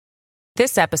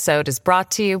This episode is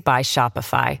brought to you by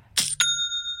Shopify.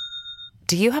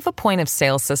 Do you have a point of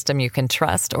sale system you can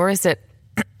trust, or is it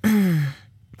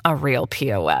a real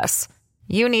POS?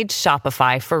 You need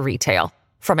Shopify for retail.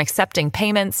 From accepting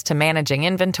payments to managing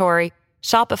inventory,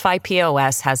 Shopify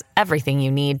POS has everything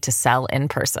you need to sell in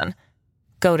person.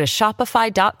 Go to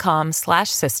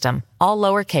shopify.com/system, all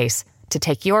lowercase, to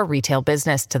take your retail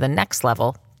business to the next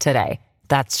level today.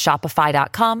 That's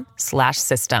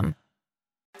shopify.com/system.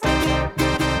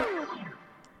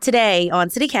 Today on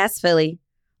CityCast Philly,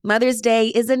 Mother's Day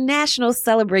is a national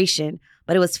celebration,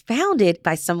 but it was founded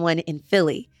by someone in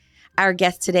Philly. Our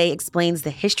guest today explains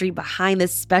the history behind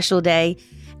this special day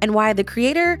and why the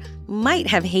creator might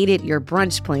have hated your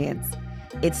brunch plans.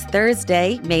 It's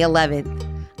Thursday, May 11th.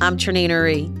 I'm Trenae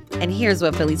Nuri, and here's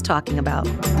what Philly's talking about.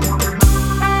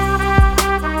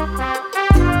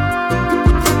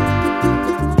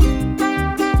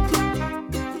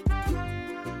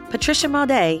 Patricia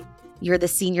Maudet, you're the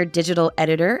senior digital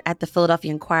editor at the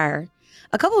Philadelphia Inquirer.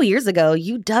 A couple of years ago,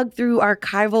 you dug through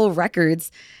archival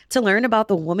records to learn about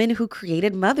the woman who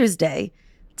created Mother's Day.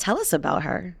 Tell us about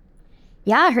her.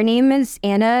 Yeah, her name is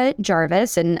Anna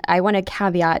Jarvis, and I want to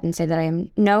caveat and say that I am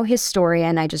no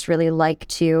historian. I just really like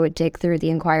to dig through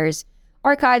the Inquirer's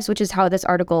archives, which is how this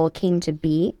article came to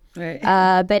be. Right.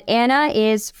 But Anna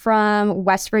is from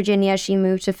West Virginia. She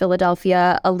moved to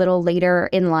Philadelphia a little later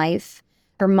in life.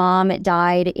 Her mom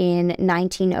died in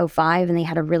 1905, and they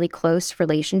had a really close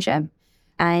relationship.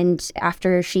 And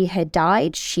after she had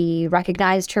died, she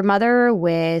recognized her mother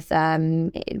with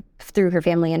through her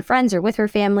family and friends, or with her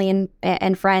family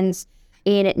and friends.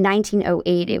 In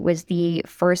 1908, it was the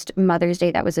first Mother's Day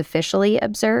that was officially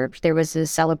observed. There was a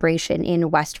celebration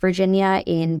in West Virginia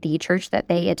in the church that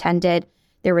they attended.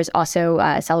 There was also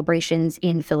celebrations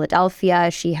in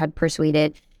Philadelphia. She had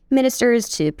persuaded ministers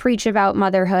to preach about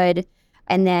motherhood.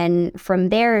 And then from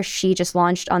there, she just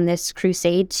launched on this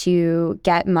crusade to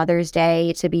get Mother's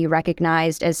Day to be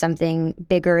recognized as something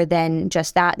bigger than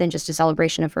just that, than just a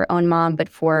celebration of her own mom, but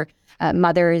for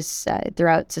mothers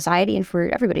throughout society and for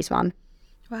everybody's mom.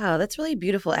 Wow, that's really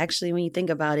beautiful. Actually, when you think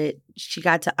about it, she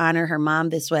got to honor her mom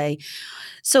this way.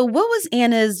 So what was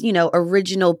Anna's,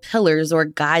 original pillars or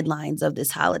guidelines of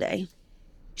this holiday?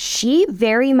 She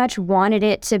very much wanted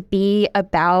it to be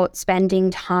about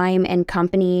spending time and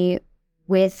company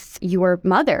with your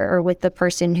mother, or with the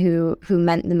person who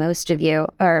meant the most of you,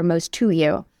 or most to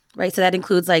you. Right. So that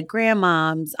includes like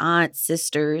grandmoms, aunts,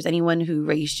 sisters, anyone who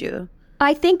raised you.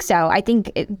 I think so. I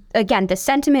think, again, the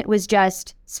sentiment was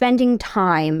just spending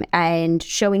time and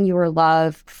showing your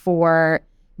love for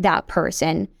that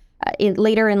person.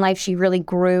 Later in life, she really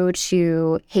grew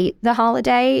to hate the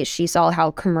holiday. She saw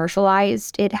how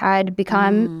commercialized it had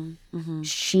become. Mm-hmm.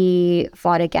 She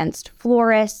fought against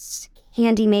florists,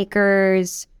 candy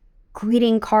makers,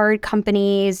 greeting card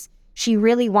companies. She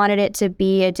really wanted it to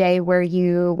be a day where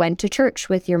you went to church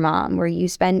with your mom, where you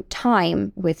spent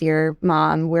time with your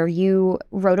mom, where you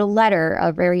wrote a letter,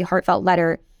 a very heartfelt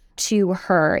letter to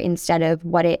her, instead of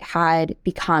what it had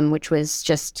become, which was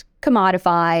just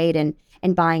commodified and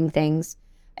buying things.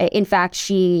 In fact,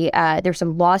 there's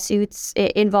some lawsuits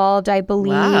involved, I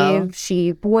believe. Wow.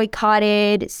 She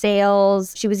boycotted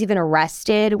sales. She was even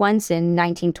arrested once in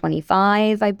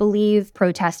 1925, I believe,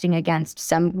 protesting against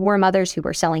some war mothers who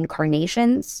were selling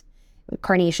carnations.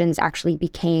 Carnations actually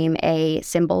became a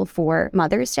symbol for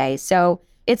Mother's Day. So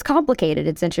it's complicated.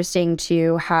 It's interesting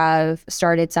to have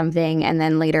started something and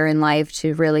then later in life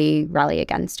to really rally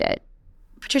against it.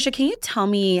 Patricia, can you tell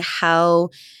me how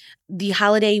the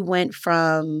holiday went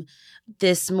from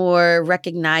this more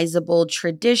recognizable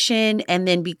tradition and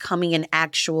then becoming an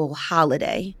actual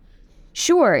holiday?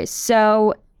 Sure.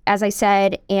 So, as I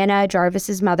said, Anna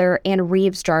Jarvis's mother, Anna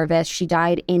Reeves Jarvis, she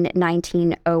died in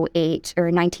 1908 or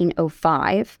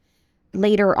 1905.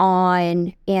 Later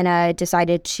on, Anna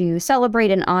decided to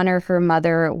celebrate and honor her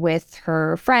mother with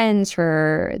her friends,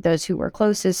 those who were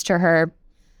closest to her.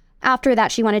 After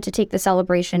that, she wanted to take the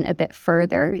celebration a bit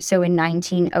further. So in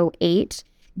 1908,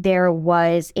 there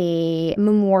was a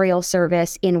memorial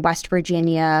service in West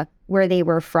Virginia where they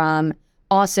were from,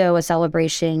 also a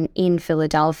celebration in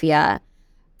Philadelphia.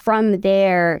 From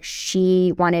there,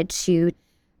 she wanted to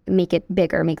make it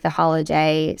bigger, make the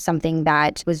holiday something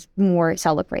that was more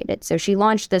celebrated. So she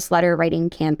launched this letter writing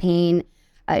campaign.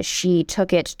 She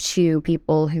took it to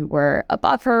people who were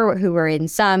above her, who were in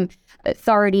some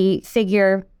authority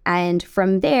figure. And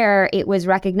from there, it was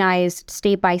recognized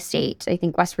state by state. I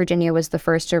think West Virginia was the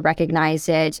first to recognize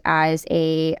it as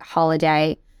a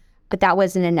holiday, but that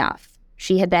wasn't enough.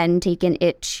 She had then taken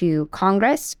it to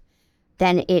Congress.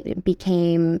 then it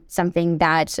became something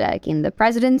that gained the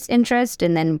president's interest,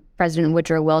 and then President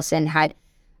Woodrow Wilson had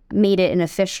made it an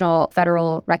official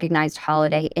federal recognized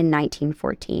holiday in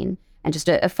 1914. And just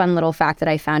a fun little fact that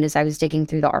I found as I was digging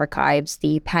through the archives,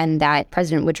 the pen that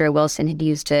President Woodrow Wilson had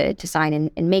used to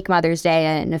sign and make Mother's Day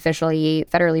an officially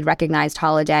federally recognized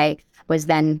holiday was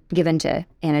then given to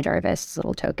Anna Jarvis as a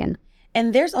little token.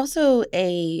 And there's also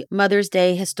a Mother's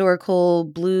Day historical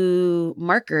blue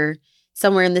marker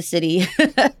somewhere in the city.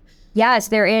 Yes,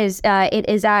 there is. It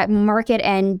is at Market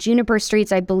and Juniper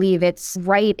Streets, I believe. It's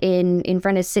right in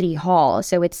front of City Hall.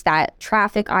 So it's that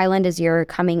traffic island as you're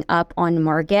coming up on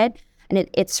Market. And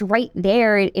it's right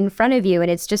there in front of you. And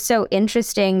it's just so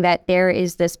interesting that there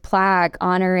is this plaque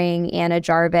honoring Anna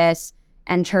Jarvis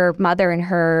and her mother and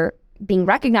her being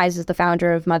recognized as the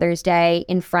founder of Mother's Day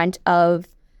in front of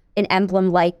an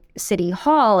emblem like City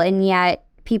Hall. And yet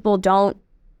people don't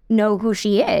know who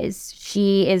she is.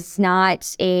 She is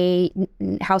not a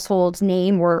household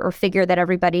name or figure that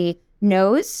everybody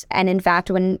knows. And in fact,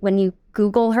 when you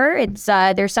Google her, it's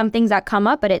there's some things that come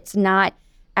up, but it's not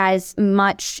as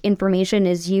much information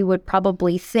as you would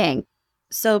probably think.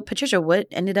 So, Patricia, what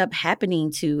ended up happening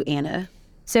to Anna?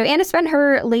 So Anna spent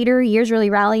her later years really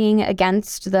rallying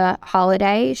against the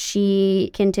holiday.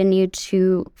 She continued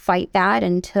to fight that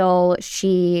until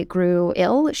she grew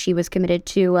ill. She was committed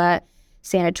to a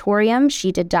sanatorium.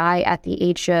 She did die at the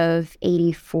age of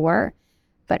 84.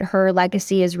 But her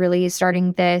legacy is really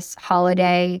starting this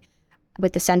holiday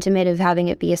with the sentiment of having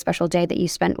it be a special day that you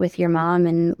spent with your mom,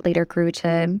 and later grew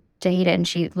to hate it. And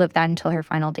she lived that until her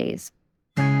final days.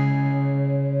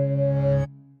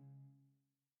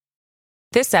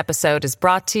 This episode is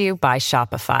brought to you by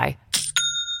Shopify.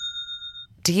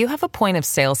 Do you have a point of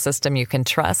sale system you can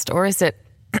trust, or is it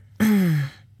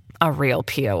a real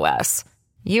POS?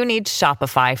 You need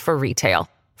Shopify for retail.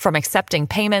 From accepting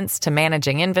payments to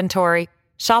managing inventory,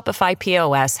 Shopify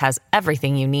POS has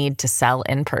everything you need to sell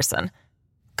in person.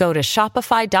 Go to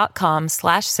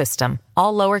shopify.com/system,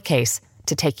 all lowercase,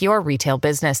 to take your retail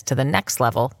business to the next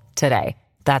level today.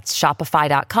 That's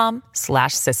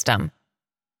shopify.com/system.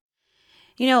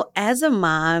 You know, as a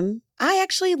mom, I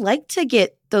actually like to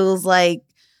get those like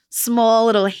small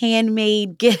little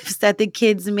handmade gifts that the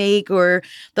kids make, or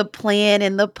the plan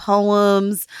and the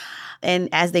poems. And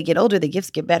as they get older, the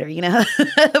gifts get better, you know.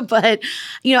 But,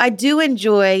 you know, I do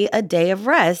enjoy a day of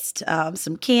rest,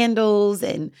 some candles,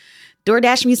 and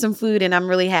DoorDash me some food, and I'm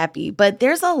really happy. But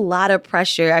there's a lot of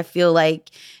pressure, I feel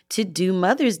like, to do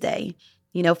Mother's Day.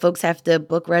 You know, folks have to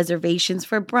book reservations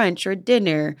for brunch or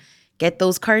dinner, get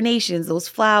those carnations, those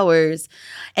flowers.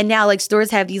 And now like stores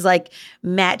have these like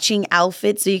matching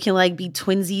outfits so you can like be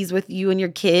twinsies with you and your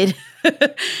kid.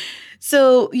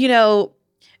 So, you know,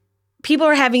 people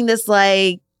are having this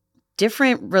like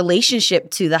different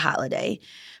relationship to the holiday.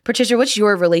 Patricia, what's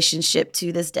your relationship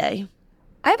to this day?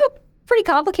 I have a pretty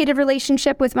complicated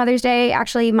relationship with Mother's Day.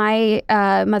 Actually, my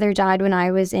mother died when I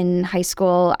was in high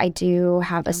school. I do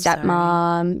have a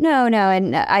stepmom. No,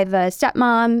 and I have a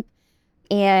stepmom.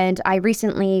 And I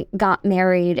recently got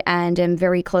married and am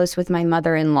very close with my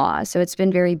mother-in-law. So it's been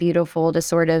very beautiful to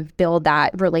sort of build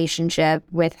that relationship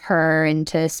with her and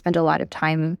to spend a lot of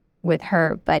time with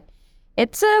her. But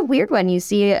it's a weird one. You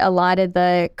see a lot of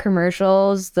the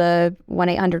commercials, the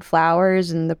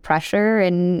 1-800-Flowers and the pressure,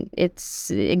 and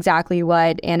it's exactly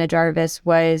what Anna Jarvis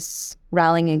was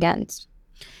rallying against.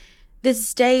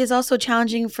 This day is also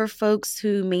challenging for folks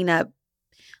who may not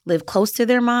live close to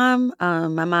their mom.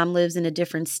 My mom lives in a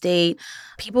different state.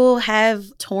 People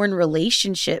have torn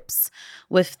relationships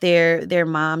with their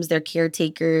moms, their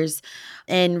caretakers.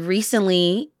 And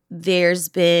recently, there's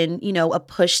been, you know, a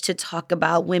push to talk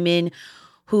about women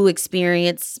who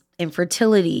experience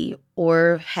infertility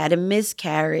or had a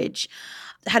miscarriage.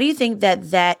 How do you think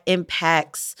that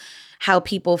impacts how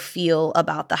people feel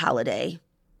about the holiday?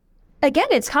 Again,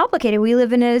 it's complicated. We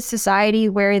live in a society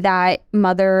where that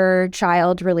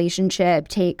mother-child relationship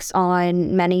takes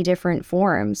on many different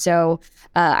forms. So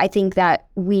I think that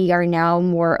we are now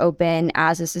more open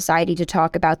as a society to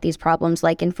talk about these problems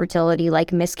like infertility,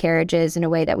 like miscarriages in a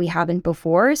way that we haven't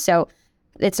before. So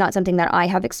it's not something that I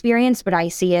have experienced, but I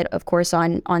see it, of course,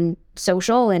 on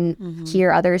social and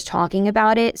hear others talking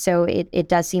about it. So it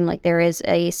does seem like there is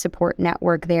a support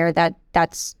network there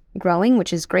that's growing,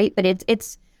 which is great. But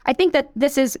it's I think that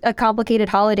this is a complicated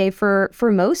holiday for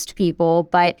most people,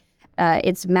 but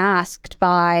it's masked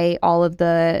by all of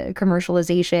the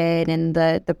commercialization and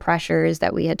the pressures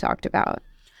that we had talked about.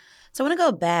 So I want to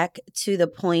go back to the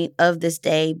point of this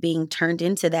day being turned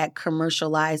into that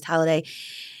commercialized holiday,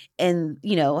 and,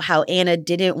 you know, how Anna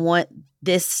didn't want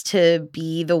this to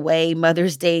be the way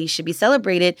Mother's Day should be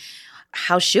celebrated.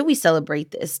 how should we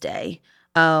celebrate this day?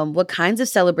 What kinds of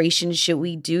celebrations should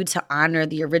we do to honor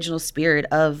the original spirit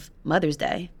of Mother's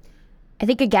Day? I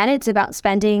think, again, it's about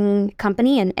spending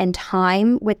company and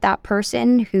time with that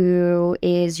person who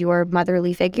is your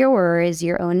motherly figure or is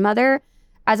your own mother.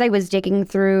 As I was digging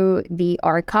through the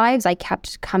archives, I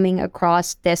kept coming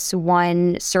across this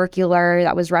one circular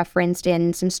that was referenced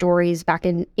in some stories back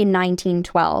in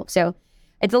 1912. So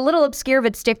it's a little obscure,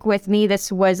 but stick with me.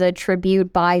 This was a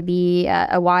tribute by the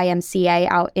a YMCA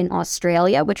out in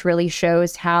Australia, which really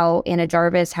shows how Anna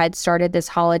Jarvis had started this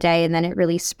holiday, and then it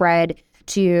really spread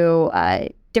to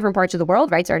different parts of the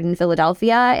world, right? Started in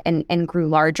Philadelphia and grew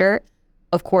larger.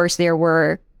 Of course, there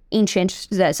were ancient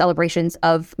celebrations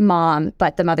of Mom,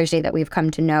 but the Mother's Day that we've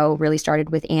come to know really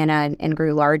started with Anna and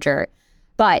grew larger.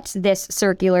 But this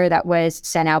circular that was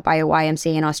sent out by a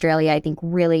YMCA in Australia, I think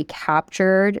really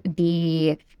captured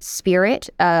the spirit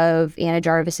of Anna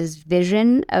Jarvis's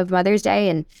vision of Mother's Day.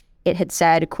 And it had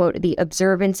said, quote, "The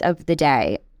observance of the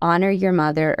day, honor your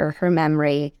mother or her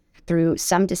memory through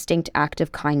some distinct act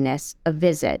of kindness, a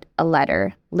visit, a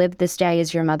letter. Live this day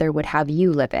as your mother would have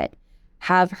you live it.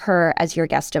 Have her as your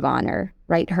guest of honor.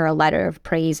 Write her a letter of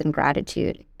praise and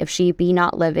gratitude. If she be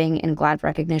not living, in glad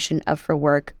recognition of her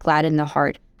work, gladden the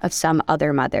heart of some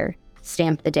other mother.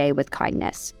 Stamp the day with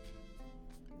kindness."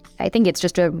 I think it's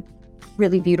just a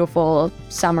really beautiful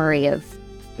summary of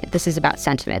this is about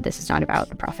sentiment. This is not about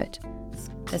the prophet.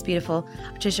 That's beautiful.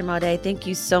 Patricia Maude, thank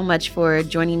you so much for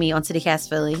joining me on CityCast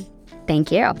Philly.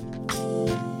 Thank you.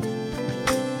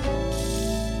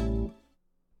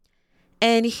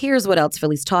 And here's what else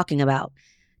Philly's talking about.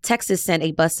 Texas sent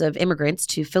a bus of immigrants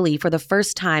to Philly for the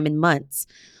first time in months.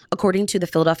 According to the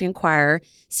Philadelphia Inquirer,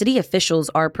 city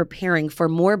officials are preparing for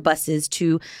more buses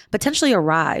to potentially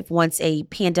arrive once a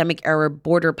pandemic-era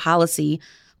border policy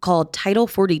called Title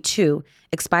 42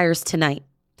 expires tonight.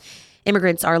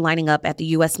 Immigrants are lining up at the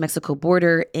U.S.-Mexico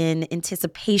border in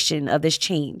anticipation of this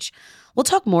change. We'll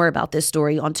talk more about this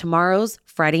story on tomorrow's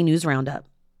Friday News Roundup.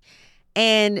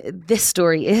 And this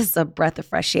story is a breath of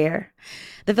fresh air.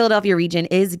 The Philadelphia region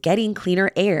is getting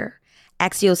cleaner air.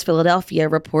 Axios Philadelphia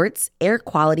reports air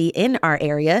quality in our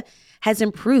area has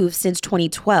improved since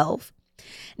 2012.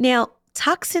 Now,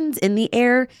 toxins in the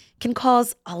air can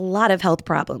cause a lot of health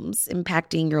problems,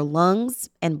 impacting your lungs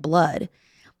and blood.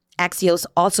 Axios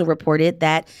also reported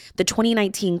that the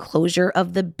 2019 closure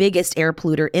of the biggest air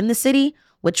polluter in the city,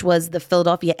 which was the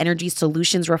Philadelphia Energy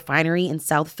Solutions refinery in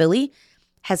South Philly,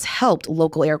 has helped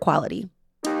local air quality.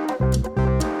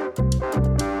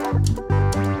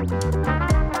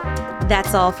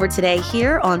 That's all for today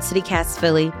here on CityCast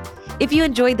Philly. If you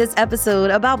enjoyed this episode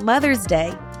about Mother's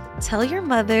Day, tell your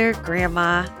mother,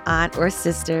 grandma, aunt, or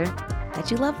sister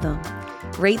that you love them.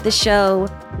 Rate the show,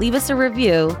 leave us a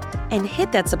review, and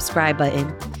hit that subscribe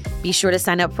button. Be sure to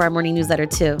sign up for our morning newsletter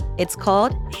too. It's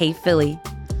called Hey Philly.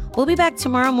 We'll be back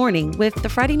tomorrow morning with the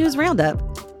Friday News Roundup.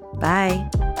 Bye.